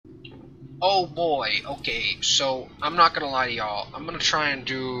Oh boy, okay, so I'm not gonna lie to y'all. I'm gonna try and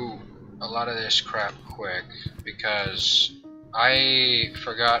do a lot of this crap quick because I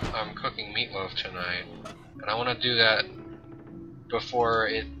forgot I'm cooking meatloaf tonight, and I want to do that before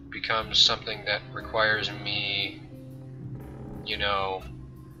it becomes something that requires me, you know,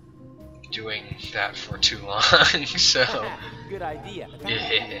 doing that for too long. So Good idea.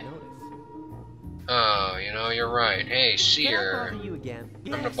 yeah. Oh, you know, you're right. Hey, Seer. Can I bother you again?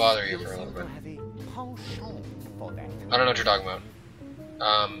 I'm gonna bother you for a little bit. I don't know what you're talking about.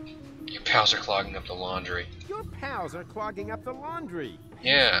 Your pals are clogging up the laundry. Your pals are clogging up the laundry.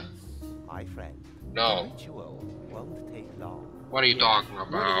 Yeah. My friend. No. The ritual won't take long. What are you talking What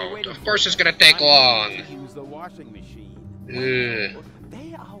are they about? waiting Of course for? it's gonna take I long. need to use the washing machine. Ugh.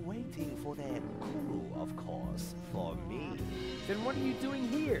 They are waiting for their crew, of course, for me. Then what are you doing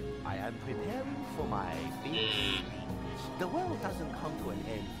here? I am preparing for my big speech. The world doesn't come to an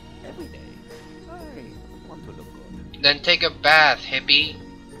end every day. I want to look good. Then take a bath, hippie.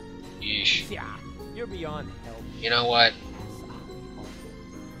 Yeesh. Yeah, you're beyond help. You know what?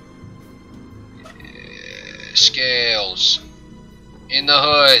 Scales. In the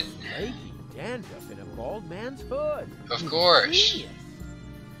hood. Flaky dandruff in a bald man's hood. Of course. Genius.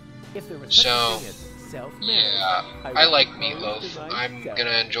 If there was such a thing as self-managed, Yeah, I I would like call meatloaf. it I'm myself.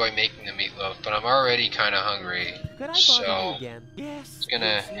 gonna enjoy making the meatloaf, but I'm already kind of hungry. Could I bother So you again? Yes, it's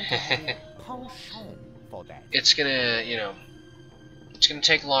gonna, penchant for that. it's gonna, you know, it's gonna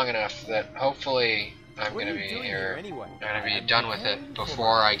take long enough that hopefully I'm What are gonna you be doing here. anyway? I'm gonna be done with it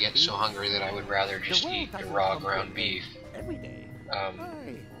before I get so hungry that I would rather just eat the raw ground beef. Every day. I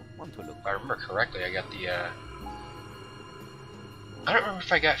want to look If I remember correctly, I got the, I don't remember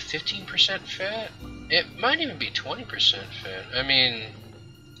if I got 15% fit. It might even be 20% fit. I mean,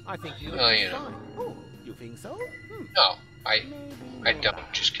 I think you look well, you know. fine. Oh, you think so? No, I Maybe don't.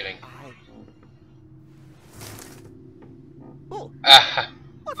 not. Just kidding. Oh, Ah,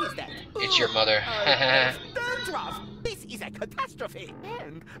 what is that? it's your mother. Dandruff! This is a catastrophe!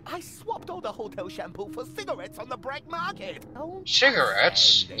 And I swapped all the hotel shampoo for cigarettes on the black market. Don't Cigarettes?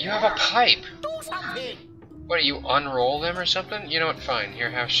 stand You have a pipe. Do something! What, do you unroll them or something? You know what, fine. Here,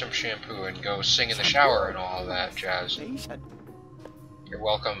 have some shampoo and go sing in the shower and all that jazz. You're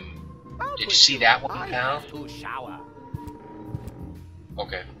welcome. Did you see that one, I pal? have to shower.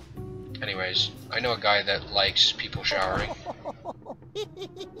 Okay. Anyways, I know a guy that likes people showering.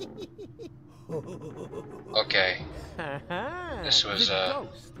 Okay. This was, the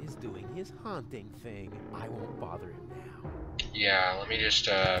ghost is doing his haunting thing. I won't bother him now. Yeah, let me just,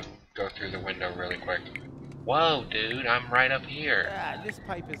 go through the window really quick. Whoa, dude, I'm right up here. Ah, this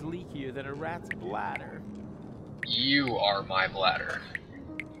pipe is leakier than a rat's bladder. You are my bladder.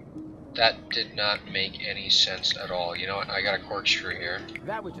 That did not make any sense at all. You know what? I got a corkscrew here.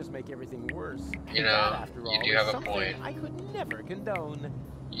 That would just make everything worse. You And know, that, after you all, do is have a something point. I could never condone.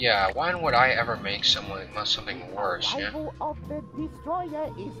 Yeah, why would I ever make something worse, yeah? Arrival of the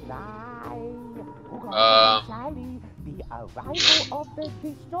destroyer is nigh. The arrival of the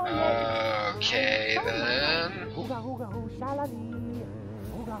destroyer. Okay, then. Hooga hooga hoo shalali.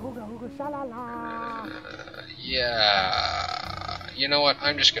 Hooga hooga hooga shalala. Yeah. You know what?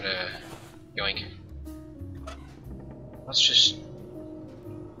 I'm just gonna yoink.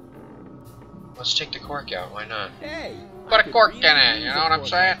 Let's take the cork out. Why not? Hey, Put I a could cork really in it, use you a know what I'm cork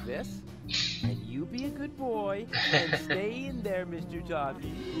saying? like this. And you be a good boy and stay in there, Mr.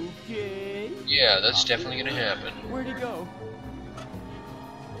 Toffee. Okay? Yeah, that's definitely gonna happen. Where'd he go?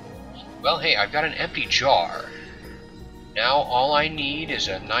 Well, hey, I've got an empty jar. Now all I need is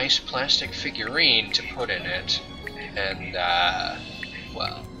a nice plastic figurine to put in it, and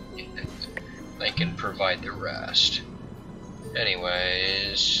well, I can provide the rest.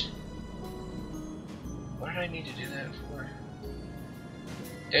 Anyways, what did I need to do that for?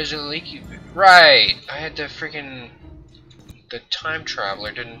 There's a leaky. Right, I had to freaking. The time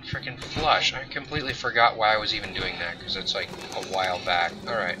traveler didn't freaking flush. I completely forgot why I was even doing that because it's like a while back.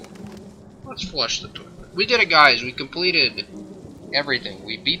 All right, let's flush the toilet. We did it, guys. We completed everything.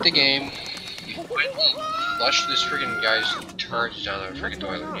 We beat the game. We finally flushed this freaking guy's turds down the freaking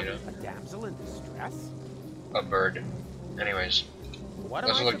toilet. You know, A damsel in distress? a bird. Anyways, What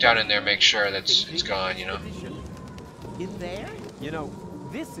let's am I look down in supposed there, to make sure do? that's it's gone. You know. In there? You know,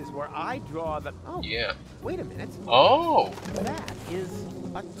 this is where I draw the. Oh, Yeah. wait a minute. Oh. That is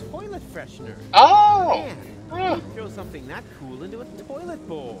a toilet freshener. Oh. Man, Huh. you throw something that cool into a toilet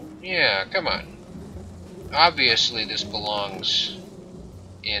bowl. Yeah. Come on. Obviously, this belongs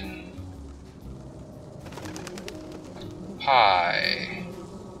in pie.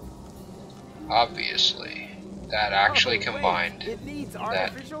 Obviously. That actually Oh, combined. wait, it needs That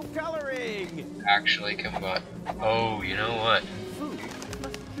artificial coloring. actually combined. Oh, you know what? Food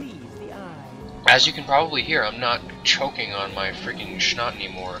must please the eye. As you can probably hear, I'm not choking on my freaking schnot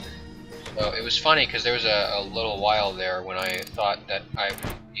anymore. So it was funny because there was a little while there when I thought that I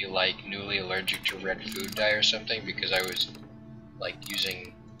would be like newly allergic to red food dye or something because I was like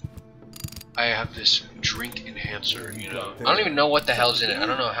using. I have this drink enhancer, you know. I don't even know what the hell's in it. I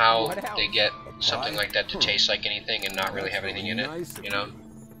don't know how they get something like that to taste like anything and not really have anything in it, you know.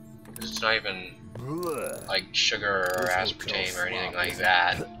 It's not even like sugar or aspartame or anything like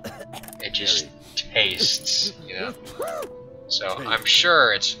that. It just tastes, you know. So I'm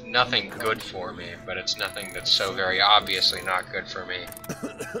sure it's nothing good for me, but it's nothing that's so very obviously not good for me.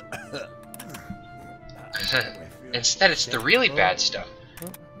 Instead, it's the really bad stuff.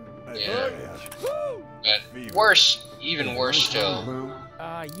 Yeah. But worse, even worse still.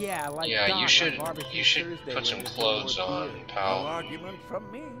 Yeah, like Yeah, you should Thursday put some when it's clothes more on, beer. pal. argument from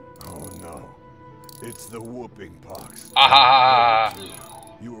me. Oh no. It's the whooping pox. Ah!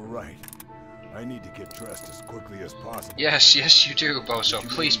 You were right. I need to get dressed as quickly as possible. Yes, yes you do, Bozo.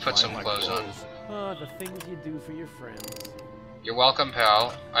 Please put some clothes on. Oh, the things you do for your friends. You're welcome,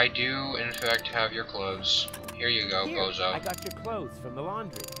 pal. I do, in fact, have your clothes. Here you go, Here, Bozo. I got your clothes from the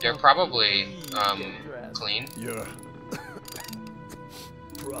laundry. They're Now, probably, get dressed. clean. Yeah.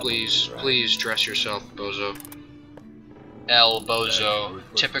 Please dress yourself, Bozo. L, Bozo.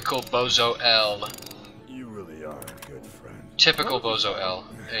 Typical Bozo L. You really are a good friend. Typical Bozo L.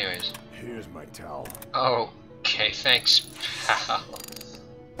 Anyways. Here's my towel. Okay, thanks, pal.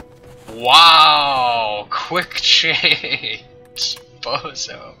 Wow! Quick change!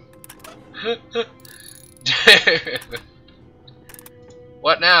 Bozo. Dude.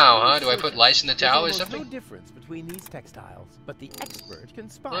 What now, huh? Do I put lice in the towel or There's almost something? no difference between these textiles, but the expert can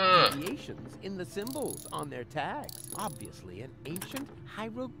spot deviations in the symbols on their tags. Obviously, an ancient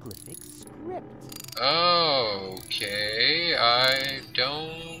hieroglyphic script. Okay, I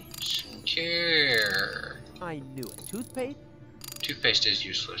don't care. I knew it. Toothpaste? Toothpaste is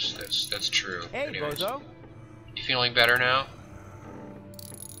useless. That's true. Hey, Anyways. Bozo. You feeling better now?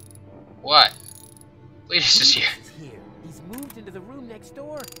 What? Cletus is here. He's here. He's moved into the room next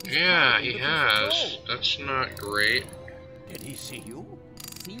door. He's Yeah, probably he looking for has. gold. That's not great. Did he see you?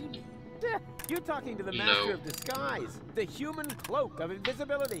 See me? You're talking to the No. master of disguise, the human cloak of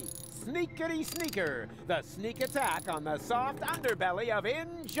invisibility. Sneakity sneaker, the sneak attack on the soft underbelly of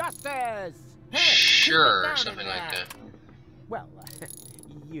injustice. Hey, keep it Sure, down something in like there. that. Well,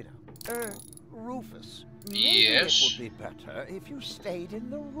 you know. Rufus. Yes. Maybe it would be better if you stayed in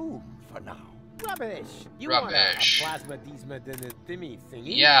the room for now. Rubbish. You Rubbish. want a plasma thingy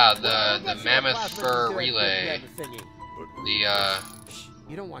thingy? Yeah, Well, the get mammoth your plasma fur desert relay. thingy. The Shh,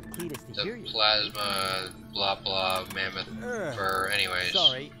 you don't want Cletus to hear the you. plasma blah blah mammoth fur. Anyways,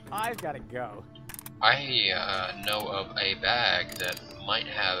 Sorry, I've got to go. I know of a bag that might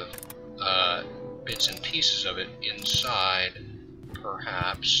have bits and pieces of it inside,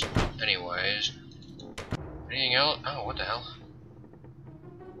 perhaps. Anyways, anything else? Oh, what the hell?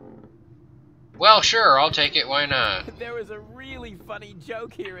 Well, sure, I'll take it. Why not? There was a really funny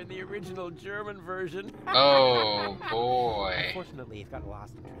joke here in the original German version. Oh boy, Unfortunately, it got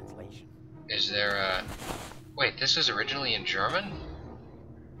lost in translation. is there a? Wait, this is originally in German?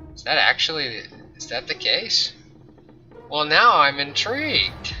 Is that actually? Is that the case? Well, now I'm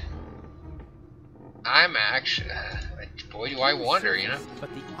intrigued. I'm actually. Boy, do I wonder, you know? But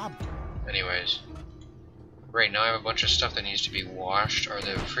the obvious. Anyways. Right, now I have a bunch of stuff that needs to be washed. Where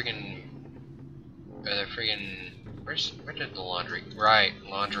did the laundry? Right,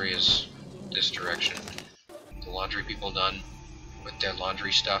 laundry is this direction. The laundry people done with their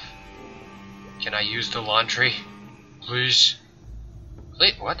laundry stuff. Can I use the laundry? Please?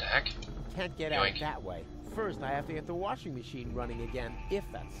 Wait, what the heck? Can't get out Yoink. that way. First, I have to get the washing machine running again, if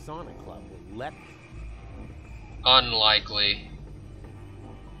that Sonic Club will let me. Unlikely.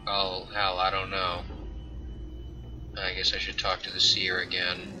 Oh, hell, I don't know. I guess I should talk to the Seer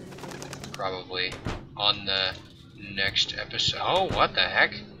again. Probably. On the next episode. Oh, what the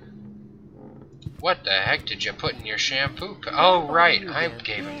heck? What the heck did you put in your shampoo? Oh, right, I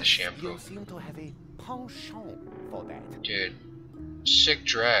gave him the shampoo. You seem to have a penchant for that. Dude. Sick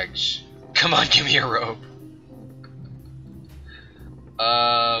drags. Come on, give me a rope.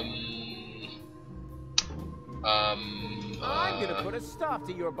 I'm gonna put a stop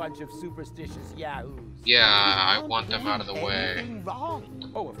to your bunch of superstitious yahoos. Yeah, I want them out of the way. Anything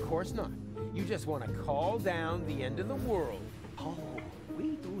wrong? Oh, of course not. You just want to call down the end of the world. Oh,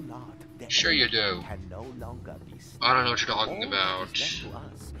 we do not. The Sure you do. can no longer be I don't know what you're talking All about. that is left to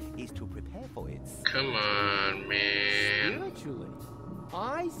us is to prepare for its... Come on, man. Spiritually.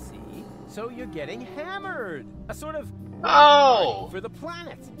 I see. So you're getting hammered. A sort of Oh! for the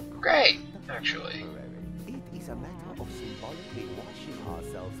planet. Great, actually. It is a matter of symbolically washing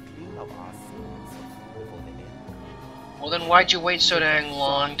ourselves clean of our sins before the end. Well, then why'd you wait so dang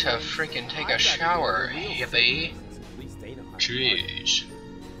long to freaking take a shower, hippie? Jeez.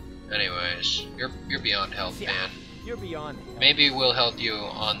 Anyways, you're beyond help, man. You're beyond help. Maybe we'll help you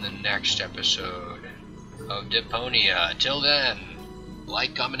on the next episode of Deponia. Till then,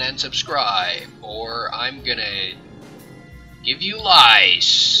 like, comment, and subscribe, or I'm gonna give you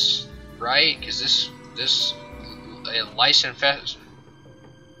lice, right? Because this lice infest.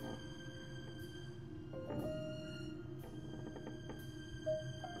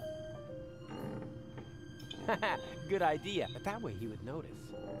 Good idea, but that way he would notice.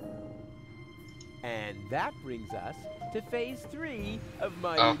 And that brings us to phase 3 of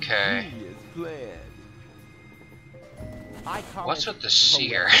my ingenious plan. I call What's it with the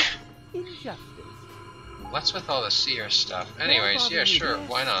Seer? injustice. What's with all the Seer stuff? Anyways, yeah, sure,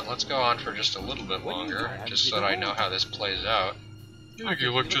 why not? Let's go on for just a little bit longer, just so that I know how this plays out. I think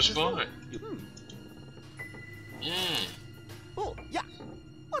you look just fine. Oh, yeah.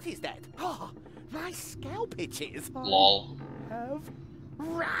 What is that? Oh, my scalp itches. Lol. Have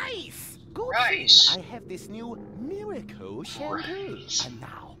rice. Good Rice. thing I have this new miracle shampoo. Rice. And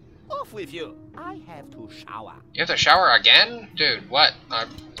now, off with you. I have to shower. You have to shower again? Dude, what? I'm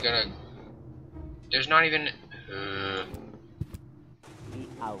gonna... There's not even... The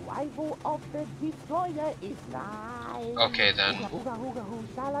arrival of the destroyer is nigh. Okay, then.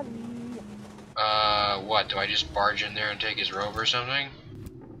 What? Do I just barge in there and take his robe or something?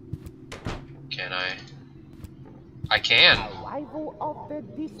 Can I? I can. Arrival of the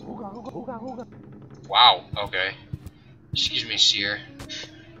destroyer. Wow, okay. Excuse me, Seer.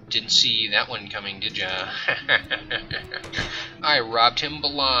 Didn't see that one coming, did ya? I robbed him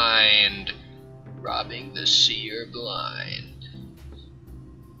blind. Robbing the Seer blind.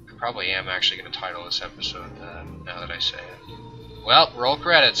 I probably am actually going to title this episode that, now that I say it. Well, roll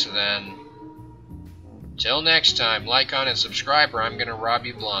credits then. Till next time, like, comment, and subscribe, or I'm going to rob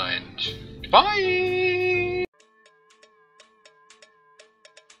you blind. Bye!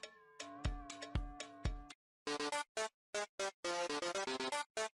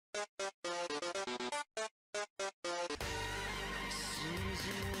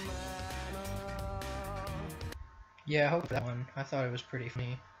 Yeah, I hope that one. I thought it was pretty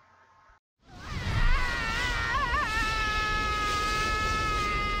funny.